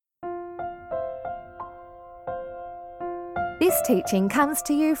This teaching comes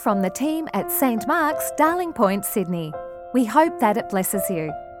to you from the team at St Mark's, Darling Point, Sydney. We hope that it blesses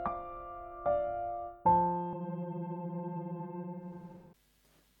you.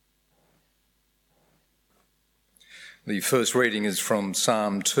 The first reading is from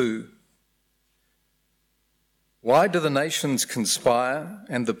Psalm 2. Why do the nations conspire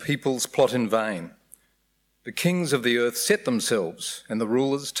and the peoples plot in vain? The kings of the earth set themselves, and the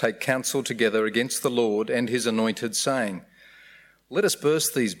rulers take counsel together against the Lord and his anointed, saying, Let us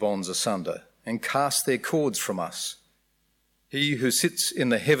burst these bonds asunder and cast their cords from us. He who sits in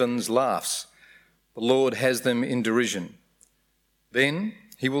the heavens laughs. The Lord has them in derision. Then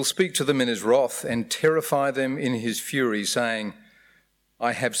he will speak to them in his wrath and terrify them in his fury, saying,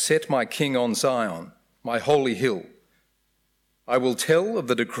 I have set my king on Zion, my holy hill. I will tell of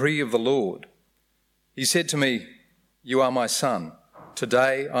the decree of the Lord. He said to me, You are my son.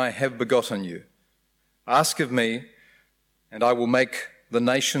 Today I have begotten you. Ask of me, and I will make the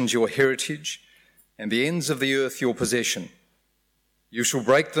nations your heritage and the ends of the earth your possession. You shall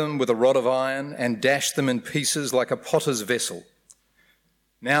break them with a rod of iron and dash them in pieces like a potter's vessel.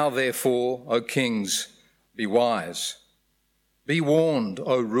 Now, therefore, O kings, be wise. Be warned,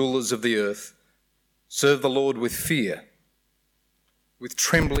 O rulers of the earth. Serve the Lord with fear. With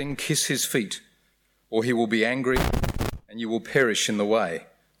trembling kiss his feet, or he will be angry and you will perish in the way,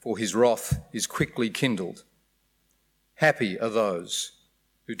 for his wrath is quickly kindled. Happy are those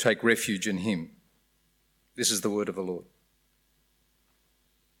who take refuge in him. This is the word of the Lord.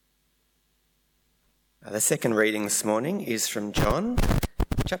 The second reading this morning is from John,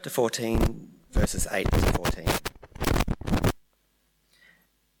 chapter 14, verses 8 to 14.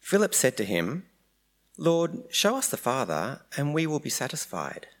 Philip said to him, Lord, show us the Father, and we will be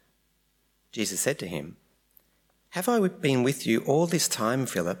satisfied. Jesus said to him, Have I been with you all this time,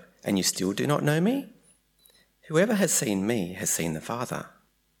 Philip, and you still do not know me? Whoever has seen me has seen the Father.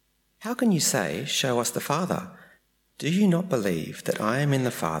 How can you say, Show us the Father? Do you not believe that I am in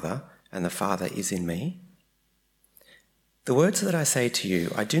the Father, and the Father is in me? The words that I say to you,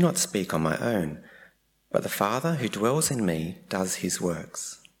 I do not speak on my own, but the Father who dwells in me does his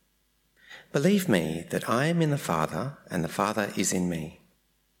works. Believe me that I am in the Father, and the Father is in me.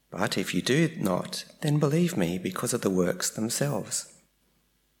 But if you do not, then believe me because of the works themselves.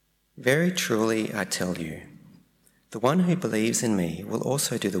 Very truly I tell you, the one who believes in me will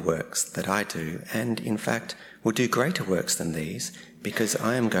also do the works that I do, and in fact will do greater works than these, because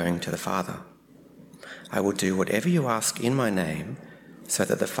I am going to the Father. I will do whatever you ask in my name, so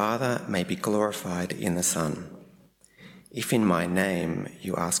that the Father may be glorified in the Son. If in my name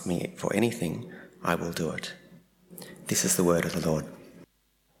you ask me for anything, I will do it. This is the word of the Lord.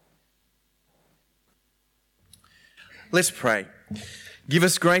 Let's pray. Give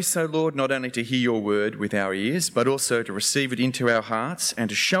us grace, O Lord, not only to hear your word with our ears, but also to receive it into our hearts and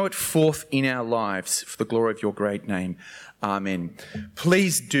to show it forth in our lives for the glory of your great name. Amen.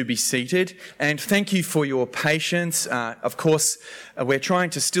 Please do be seated, and thank you for your patience. Of course, we're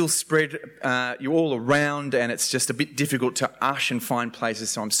trying to still spread you all around, and it's just a bit difficult to ush and find places,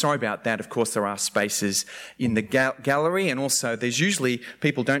 so I'm sorry about that. Of course, there are spaces in the gallery, and also there's usually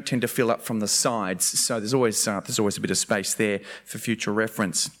people don't tend to fill up from the sides, so there's always a bit of space there for future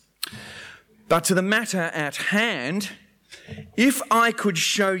reference. But to the matter at hand, if I could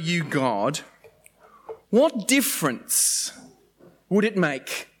show you God, what difference would it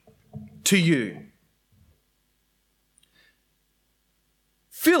make to you?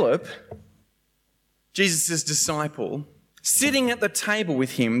 Philip, Jesus' disciple, sitting at the table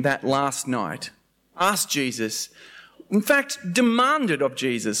with him that last night, asked Jesus, in fact, demanded of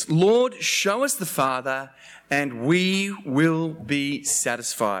Jesus, Lord, show us the Father and we will be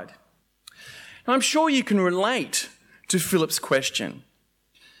satisfied. Now, I'm sure you can relate to Philip's question.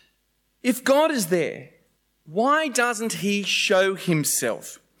 If God is there, why doesn't he show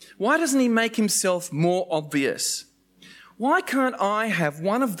himself? Why doesn't he make himself more obvious? Why can't I have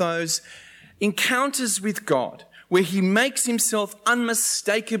one of those encounters with God where he makes himself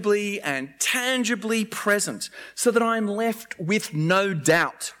unmistakably and tangibly present so that I'm left with no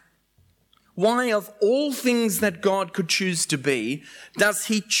doubt? Why, of all things that God could choose to be, does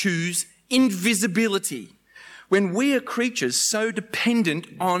he choose invisibility? When we are creatures so dependent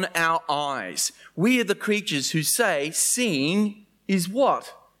on our eyes, we are the creatures who say seeing is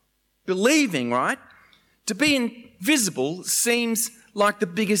what? Believing, right? To be invisible seems like the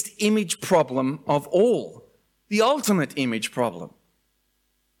biggest image problem of all, the ultimate image problem.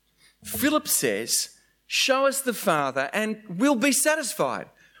 Philip says, show us the Father and we'll be satisfied.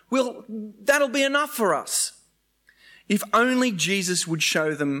 That'll be enough for us. If only Jesus would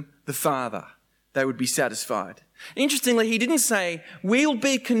show them the Father. they would be satisfied. Interestingly, he didn't say, we'll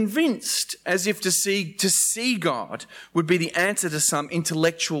be convinced, as if to see God would be the answer to some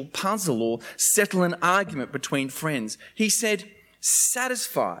intellectual puzzle or settle an argument between friends. He said,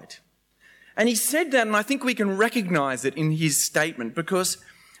 satisfied. And he said that, and I think we can recognize it in his statement, because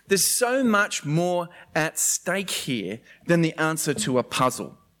there's so much more at stake here than the answer to a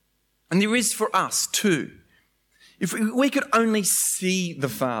puzzle. And there is for us too. If we could only see the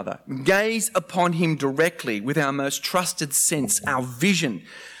Father, gaze upon him directly with our most trusted sense, our vision,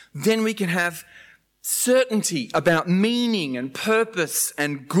 then we can have certainty about meaning and purpose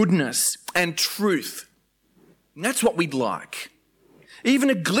and goodness and truth. And that's what we'd like. Even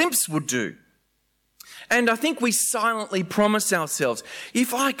a glimpse would do. And I think we silently promise ourselves,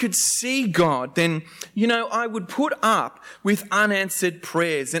 if I could see God, then, I would put up with unanswered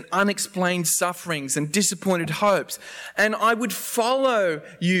prayers and unexplained sufferings and disappointed hopes. And I would follow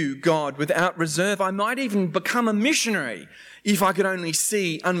you, God, without reserve. I might even become a missionary if I could only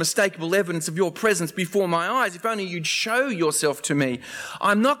see unmistakable evidence of your presence before my eyes, if only you'd show yourself to me.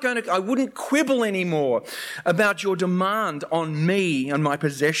 I wouldn't quibble anymore about your demand on me and my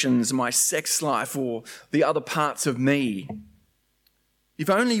possessions, my sex life, or the other parts of me. If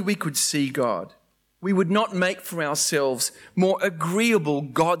only we could see God, we would not make for ourselves more agreeable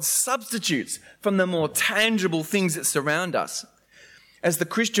God substitutes from the more tangible things that surround us. As the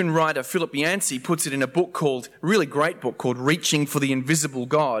Christian writer Philip Yancey puts it in a really great book called Reaching for the Invisible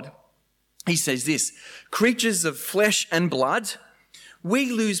God, he says this: creatures of flesh and blood,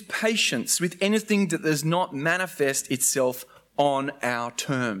 we lose patience with anything that does not manifest itself on our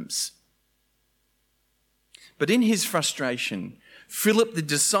terms. But in his frustration, Philip the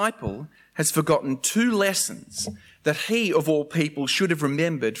disciple has forgotten two lessons that he, of all people, should have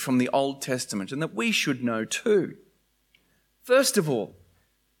remembered from the Old Testament and that we should know too. First of all,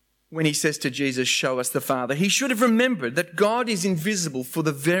 when he says to Jesus, show us the Father, he should have remembered that God is invisible for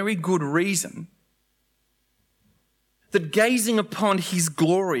the very good reason that gazing upon his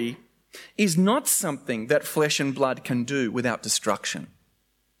glory is not something that flesh and blood can do without destruction.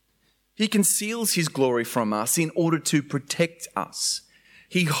 He conceals his glory from us in order to protect us.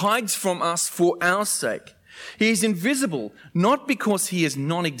 He hides from us for our sake. He is invisible not because he is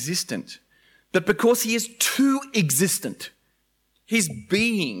non-existent, but because he is too existent. His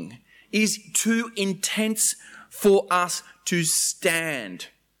being is too intense for us to stand.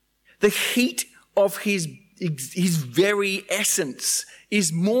 The heat of his very essence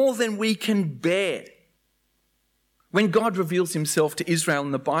is more than we can bear. When God reveals himself to Israel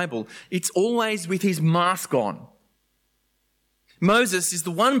in the Bible, it's always with his mask on. Moses is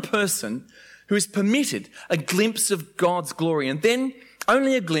the one person who is permitted a glimpse of God's glory, and then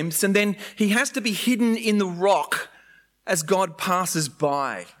only a glimpse, and then he has to be hidden in the rock as God passes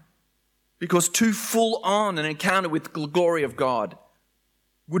by, because too full on an encounter with the glory of God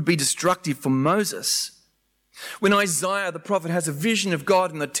would be destructive for Moses. When Isaiah the prophet has a vision of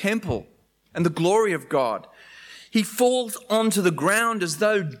God in the temple and the glory of God, he falls onto the ground as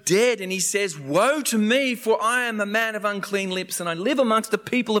though dead, and he says, woe to me, for I am a man of unclean lips, and I live amongst the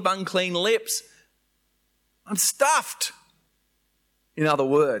people of unclean lips. I'm stuffed. In other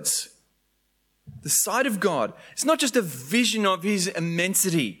words, the sight of God is not just a vision of his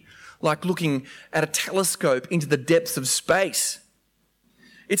immensity, like looking at a telescope into the depths of space.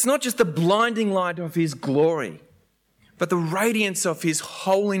 It's not just the blinding light of his glory, but the radiance of his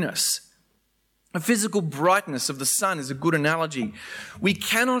holiness. A physical brightness of the sun is a good analogy. We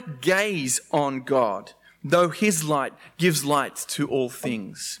cannot gaze on God, though his light gives light to all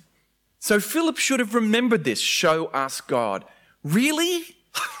things. So Philip should have remembered this. Show us God. Really?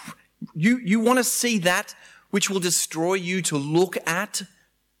 You want to see that which will destroy you to look at?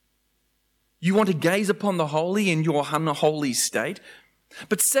 You want to gaze upon the holy in your unholy state?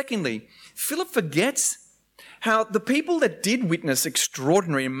 But secondly, Philip forgets how the people that did witness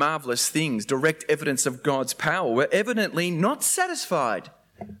extraordinary and marvelous things, direct evidence of God's power, were evidently not satisfied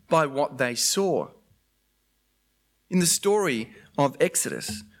by what they saw. In the story of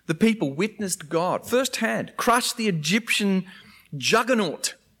Exodus, the people witnessed God firsthand, crushed the Egyptian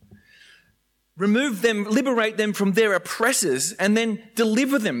juggernaut, remove them, liberate them from their oppressors, and then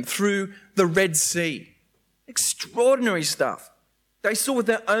deliver them through the Red Sea. Extraordinary stuff. They saw with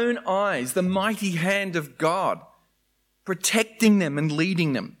their own eyes the mighty hand of God protecting them and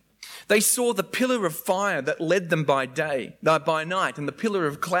leading them. They saw the pillar of fire that led them by night, and the pillar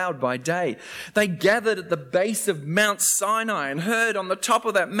of cloud by day. They gathered at the base of Mount Sinai and heard on the top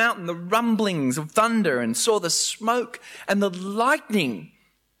of that mountain the rumblings of thunder and saw the smoke and the lightning.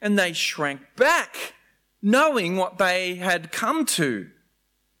 And they shrank back, knowing what they had come to.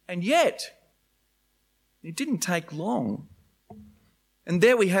 And yet, It didn't take long. And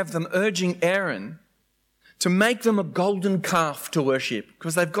there we have them urging Aaron to make them a golden calf to worship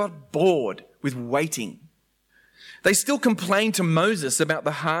because they've got bored with waiting. They still complain to Moses about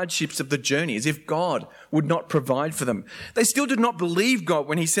the hardships of the journey as if God would not provide for them. They still did not believe God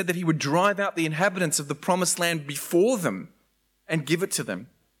when he said that he would drive out the inhabitants of the promised land before them and give it to them.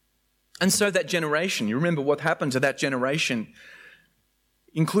 And so that generation, you remember what happened to that generation,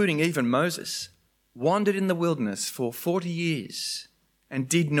 including even Moses, wandered in the wilderness for 40 years and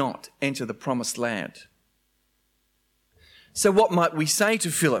did not enter the promised land. So what might we say to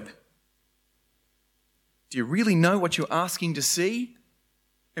Philip? Do you really know what you're asking to see?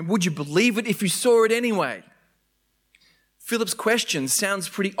 And would you believe it if you saw it anyway? Philip's question sounds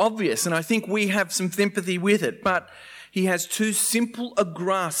pretty obvious, and I think we have some sympathy with it, but he has too simple a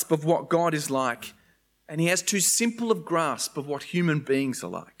grasp of what God is like, and he has too simple a grasp of what human beings are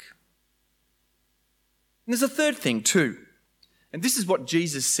like. And there's a third thing too, and this is what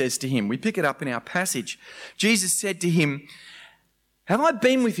Jesus says to him. We pick it up in our passage. Jesus said to him, "Have I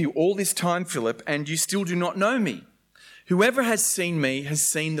been with you all this time, Philip, and you still do not know me? Whoever has seen me has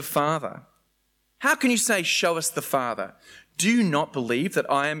seen the Father. How can you say, 'Show us the Father'? Do you not believe that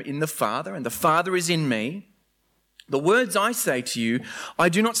I am in the Father and the Father is in me? The words I say to you, I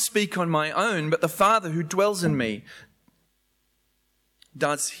do not speak on my own, but the Father who dwells in me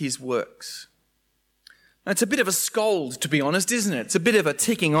does his works." Now, it's a bit of a scold, to be honest, isn't it? It's a bit of a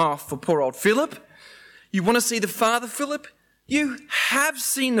ticking off for poor old Philip. You want to see the Father, Philip? You have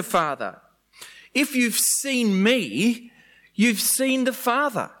seen the Father. If you've seen me, you've seen the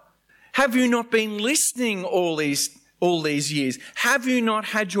Father. Have you not been listening all these years? Have you not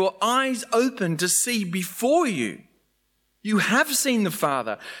had your eyes open to see before you? You have seen the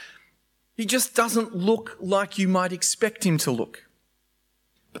Father. He just doesn't look like you might expect him to look.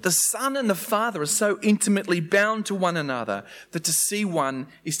 But the Son and the Father are so intimately bound to one another that to see one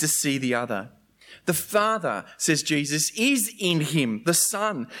is to see the other. The Father, says Jesus, is in him, the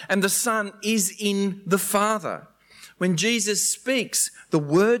Son, and the Son is in the Father. When Jesus speaks, the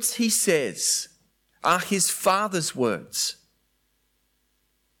words he says are his Father's words.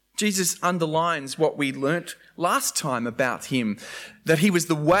 Jesus underlines what we learnt last time about him, that he was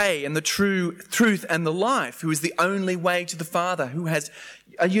the way and the truth and the life, who is the only way to the Father, who has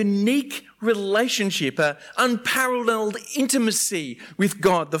a unique relationship, an unparalleled intimacy with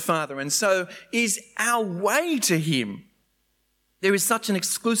God the Father, and so is our way to him. There is such an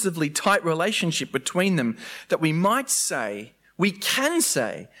exclusively tight relationship between them that we can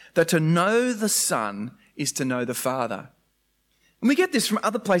say that to know the Son is to know the Father. And we get this from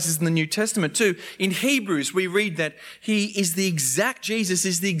other places in the New Testament too. In Hebrews, we read that Jesus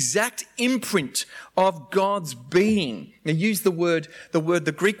is the exact imprint of God's being. They use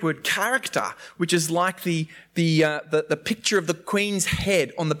the Greek word character, which is like the picture of the Queen's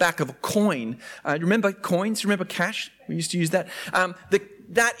head on the back of a coin. Remember coins? Remember cash? We used to use that.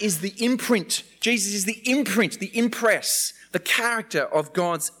 That is the imprint. Jesus is the imprint, the impress, the character of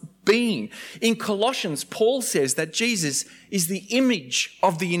God's being. In Colossians, Paul says that Jesus is the image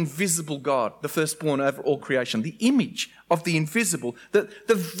of the invisible God, the firstborn over all creation, the image of the invisible, the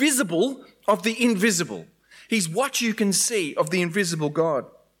visible of the invisible. He's what you can see of the invisible God.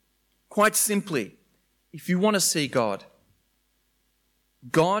 Quite simply, if you want to see God,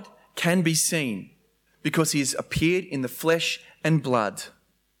 God can be seen because he has appeared in the flesh and blood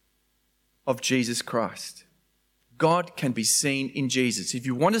of Jesus Christ. God can be seen in Jesus. If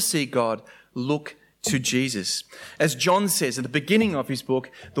you want to see God, look to Jesus. As John says at the beginning of his book,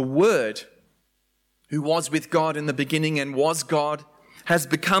 the Word, who was with God in the beginning and was God, has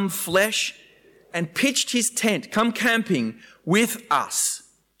become flesh and pitched his tent, come camping with us.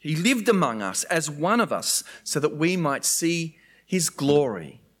 He lived among us as one of us so that we might see his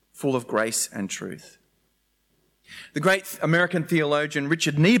glory, full of grace and truth. The great American theologian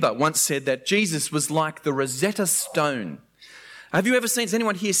Richard Niebuhr once said that Jesus was like the Rosetta Stone. Has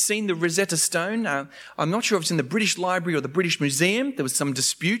anyone here seen the Rosetta Stone? I'm not sure if it's in the British Library or the British Museum. There was some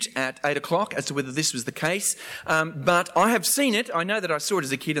dispute at 8 o'clock as to whether this was the case. But I have seen it. I know that I saw it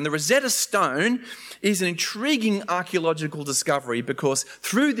as a kid. And the Rosetta Stone is an intriguing archaeological discovery because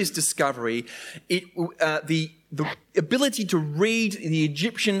through this discovery, the ability to read the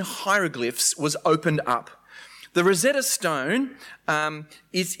Egyptian hieroglyphs was opened up. The Rosetta Stone,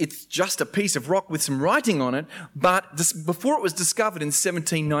 it's just a piece of rock with some writing on it, but before it was discovered in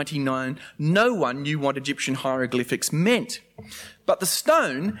 1799, no one knew what Egyptian hieroglyphics meant. But the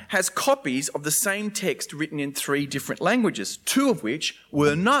stone has copies of the same text written in 3 different languages, 2 of which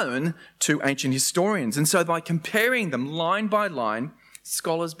were known to ancient historians. And so by comparing them line by line,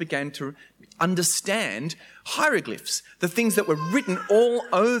 scholars began to understand hieroglyphs, the things that were written all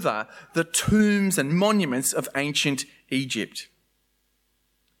over the tombs and monuments of ancient Egypt.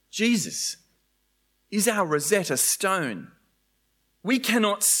 Jesus is our Rosetta Stone. We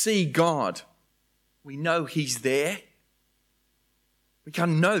cannot see God. We know he's there. We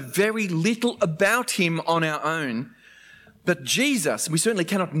can know very little about him on our own. But Jesus, we certainly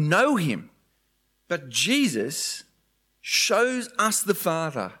cannot know him. But Jesus shows us the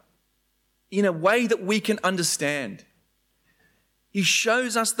Father in a way that we can understand. He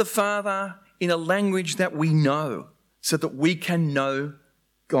shows us the Father in a language that we know so that we can know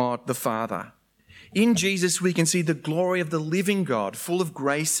God the Father. In Jesus, we can see the glory of the living God, full of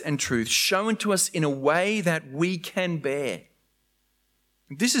grace and truth, shown to us in a way that we can bear.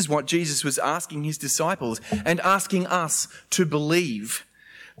 This is what Jesus was asking his disciples and asking us to believe.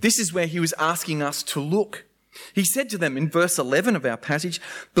 This is where he was asking us to look. He said to them in verse 11 of our passage,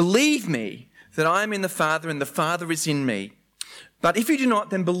 "Believe me that I am in the Father and the Father is in me. But if you do not,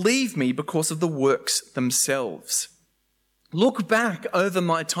 then believe me because of the works themselves." Look back over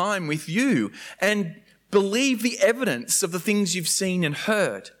my time with you and believe the evidence of the things you've seen and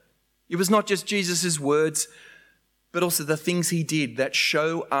heard. It was not just Jesus' words, but also the things he did that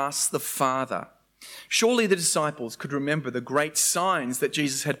show us the Father. Surely the disciples could remember the great signs that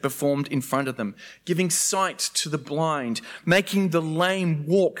Jesus had performed in front of them, giving sight to the blind, making the lame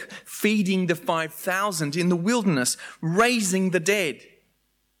walk, feeding the 5,000 in the wilderness, raising the dead.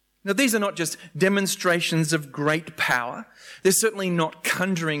 Now, these are not just demonstrations of great power. They're certainly not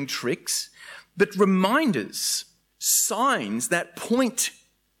conjuring tricks, but reminders, signs that point,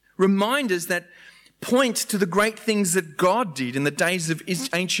 reminders that point to the great things that God did in the days of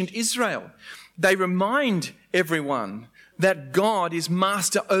ancient Israel. They remind everyone that God is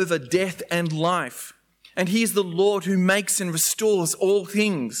master over death and life, and he is the Lord who makes and restores all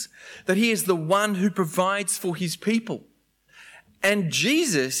things, that he is the one who provides for his people. And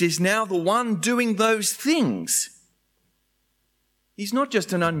Jesus is now the one doing those things. He's not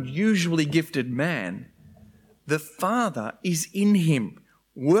just an unusually gifted man. The Father is in him,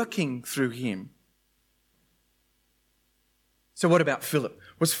 working through him. So what about Philip?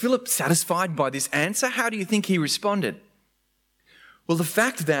 Was Philip satisfied by this answer? How do you think he responded? Well, the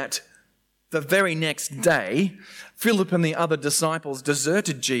fact that the very next day, Philip and the other disciples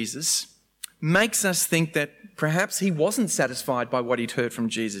deserted Jesus makes us think that perhaps he wasn't satisfied by what he'd heard from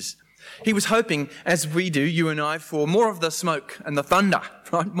Jesus. He was hoping, as we do, you and I, for more of the smoke and the thunder,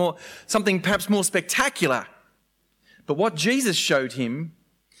 right? Something perhaps more spectacular. But what Jesus showed him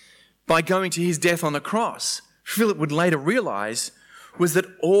by going to his death on the cross, Philip would later realize, was that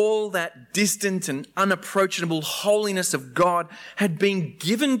all that distant and unapproachable holiness of God had been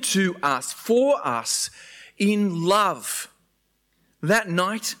given to us, for us, in love. That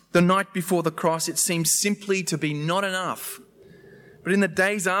night, the night before the cross, it seemed simply to be not enough. But in the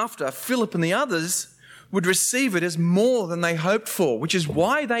days after, Philip and the others would receive it as more than they hoped for, which is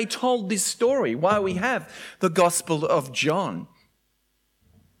why they told this story, why we have the Gospel of John.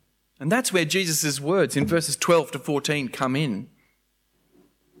 And that's where Jesus' words in verses 12 to 14 come in.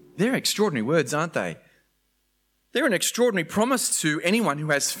 They're extraordinary words, aren't they? They're an extraordinary promise to anyone who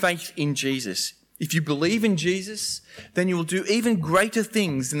has faith in Jesus. If you believe in Jesus, then you will do even greater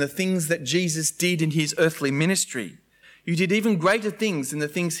things than the things that Jesus did in his earthly ministry. You did even greater things than the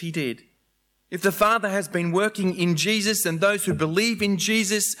things he did. If the Father has been working in Jesus, then those who believe in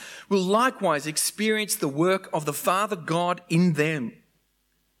Jesus will likewise experience the work of the Father God in them.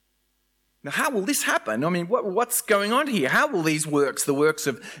 Now, how will this happen? I mean, what's going on here? How will these works, the works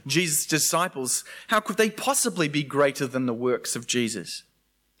of Jesus' disciples, how could they possibly be greater than the works of Jesus?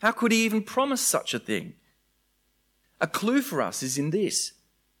 How could he even promise such a thing? A clue for us is in this,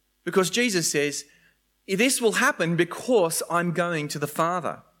 because Jesus says, this will happen because I'm going to the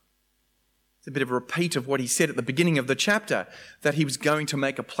Father. It's a bit of a repeat of what he said at the beginning of the chapter, that he was going to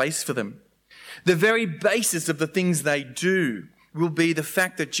make a place for them. The very basis of the things they do will be the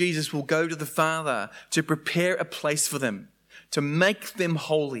fact that Jesus will go to the Father to prepare a place for them, to make them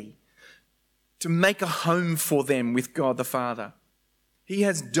holy, to make a home for them with God the Father. He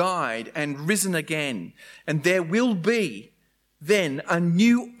has died and risen again, and there will be then a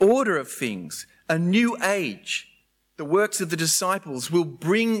new order of things, a new age. The works of the disciples will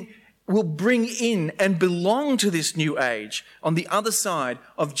bring in and belong to this new age on the other side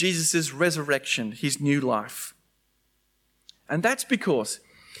of Jesus' resurrection, his new life. And that's because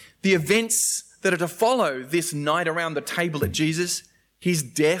the events that are to follow this night around the table at Jesus, his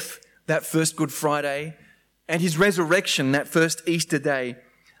death, that first Good Friday, and his resurrection, that first Easter day,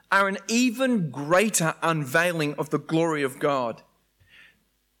 are an even greater unveiling of the glory of God.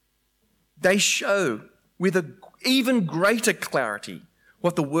 they show with an even greater clarity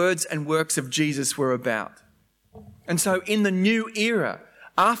what the words and works of Jesus were about. And so in the new era,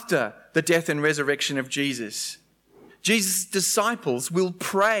 after the death and resurrection of Jesus, Jesus' disciples will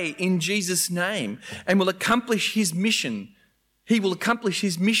pray in Jesus' name and will accomplish his mission. He will accomplish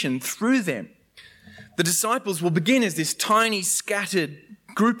his mission through them. The disciples will begin as this tiny, scattered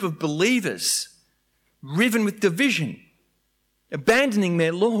group of believers, riven with division, abandoning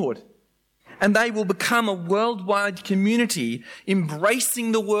their Lord. And they will become a worldwide community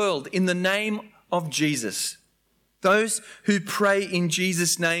embracing the world in the name of Jesus. Those who pray in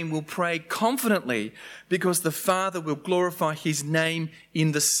Jesus' name will pray confidently because the Father will glorify his name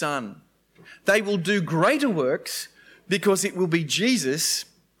in the Son. They will do greater works because it will be Jesus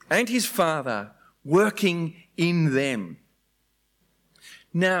and his Father working in them.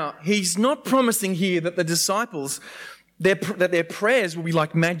 Now, he's not promising here that the disciples, that their prayers will be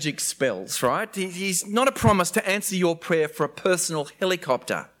like magic spells, right? He's not a promise to answer your prayer for a personal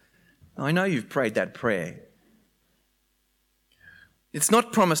helicopter. I know you've prayed that prayer. It's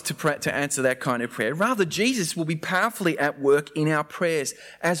not promised to answer that kind of prayer. Rather, Jesus will be powerfully at work in our prayers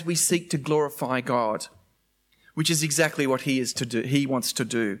as we seek to glorify God, which is exactly what he wants to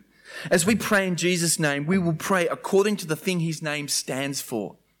do. As we pray in Jesus' name, we will pray according to the thing his name stands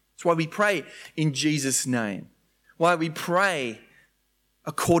for. That's why we pray in Jesus' name. Why we pray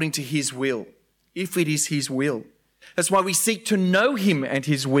according to his will, if it is his will. That's why we seek to know him and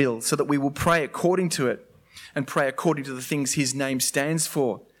his will, so that we will pray according to it and pray according to the things his name stands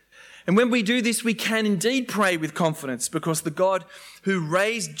for. And when we do this, we can indeed pray with confidence, because the God who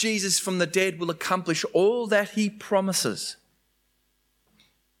raised Jesus from the dead will accomplish all that he promises.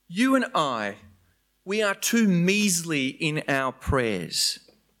 You and I, we are too measly in our prayers.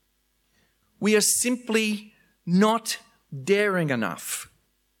 We are simply not daring enough.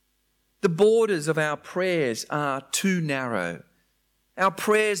 The borders of our prayers are too narrow. Our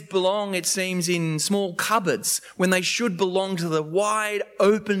prayers belong, it seems, in small cupboards when they should belong to the wide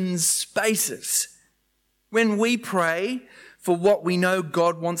open spaces. When we pray for what we know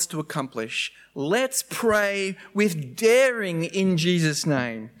God wants to accomplish, let's pray with daring in Jesus'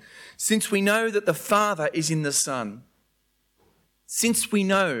 name, since we know that the Father is in the Son, since we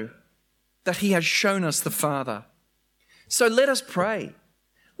know that he has shown us the Father. So let us pray.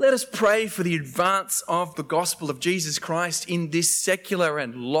 Let us pray for the advance of the gospel of Jesus Christ in this secular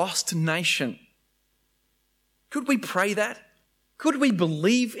and lost nation. Could we pray that? Could we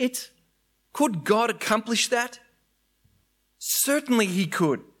believe it? Could God accomplish that? Certainly he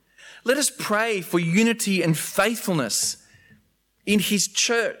could. Let us pray for unity and faithfulness in his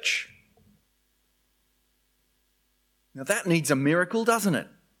church. Now that needs a miracle, doesn't it?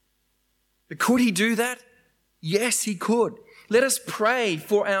 But could he do that? Yes, he could. Let us pray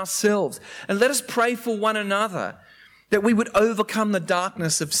for ourselves and let us pray for one another, that we would overcome the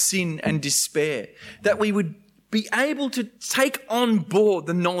darkness of sin and despair, that we would be able to take on board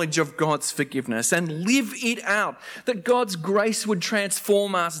the knowledge of God's forgiveness and live it out, that God's grace would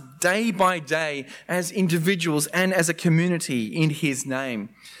transform us day by day as individuals and as a community in his name.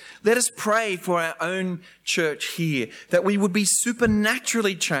 Let us pray for our own church here, that we would be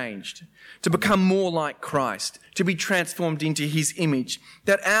supernaturally changed to become more like Christ, to be transformed into his image,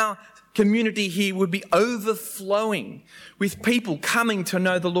 that our community here would be overflowing with people coming to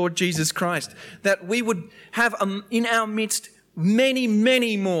know the Lord Jesus Christ, that we would have in our midst many,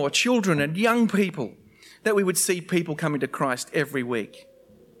 many more children and young people, that we would see people coming to Christ every week.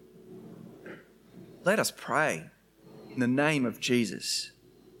 Let us pray in the name of Jesus.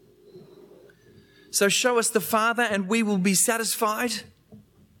 So show us the Father and we will be satisfied.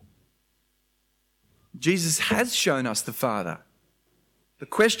 Jesus has shown us the Father. The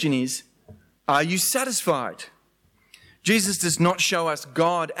question is, are you satisfied? Jesus does not show us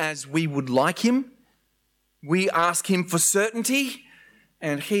God as we would like him. We ask him for certainty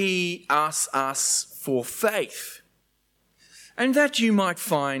and he asks us for faith. And that you might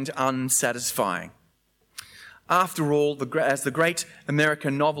find unsatisfying. After all, as the great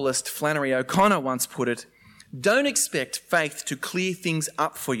American novelist Flannery O'Connor once put it, don't expect faith to clear things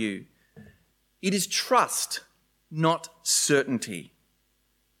up for you. It is trust, not certainty.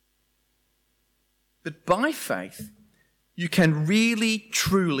 But by faith, you can really,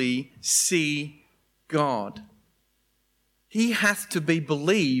 truly see God. He hath to be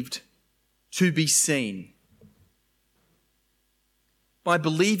believed to be seen. By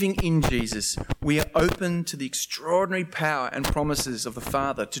believing in Jesus, we are open to the extraordinary power and promises of the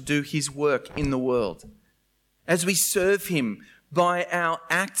Father to do his work in the world. As we serve him by our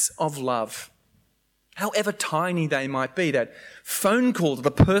acts of love, however tiny they might be, that phone call to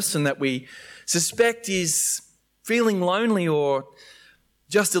the person that we suspect is feeling lonely or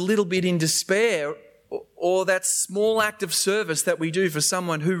just a little bit in despair, or that small act of service that we do for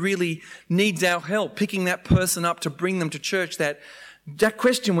someone who really needs our help, picking that person up to bring them to church, that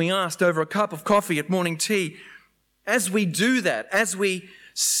question we asked over a cup of coffee at morning tea. As we do that, as we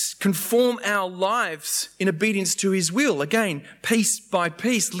conform our lives in obedience to his will, again, piece by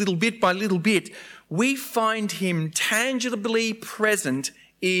piece, little bit by little bit, we find him tangibly present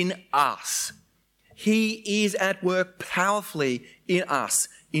in us. He is at work powerfully in us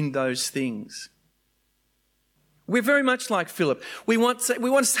in those things. We're very much like Philip. We want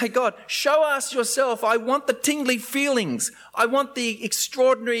to say, God, show us yourself. I want the tingly feelings. I want the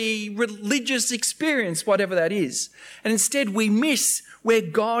extraordinary religious experience, whatever that is. And instead we miss where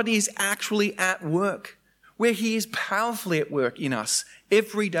God is actually at work, where he is powerfully at work in us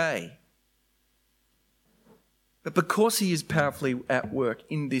every day. But because he is powerfully at work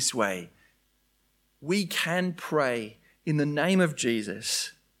in this way, we can pray in the name of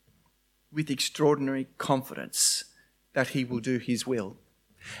Jesus with extraordinary confidence that he will do his will.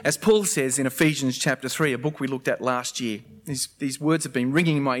 As Paul says in Ephesians chapter 3, a book we looked at last year, these words have been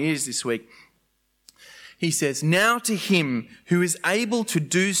ringing in my ears this week. He says, now to him who is able to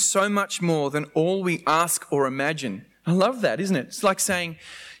do so much more than all we ask or imagine. I love that, isn't it? It's like saying,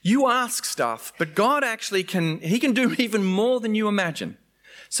 you ask stuff, but God actually can do even more than you imagine.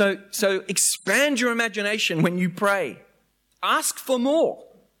 So expand your imagination when you pray. Ask for more.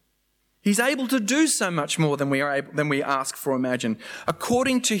 He's able to do so much more than we ask for or imagine,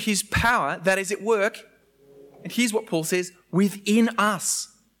 according to his power that is at work. And here's what Paul says, within us.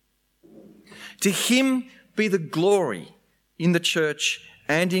 To him be the glory in the church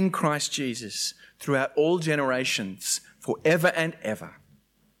and in Christ Jesus throughout all generations, forever and ever.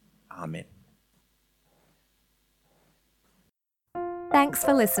 Amen. Thanks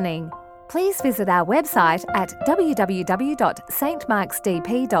for listening. Please visit our website at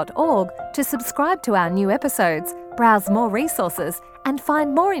www.stmarksdp.org to subscribe to our new episodes, browse more resources, and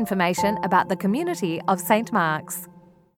find more information about the community of St. Mark's.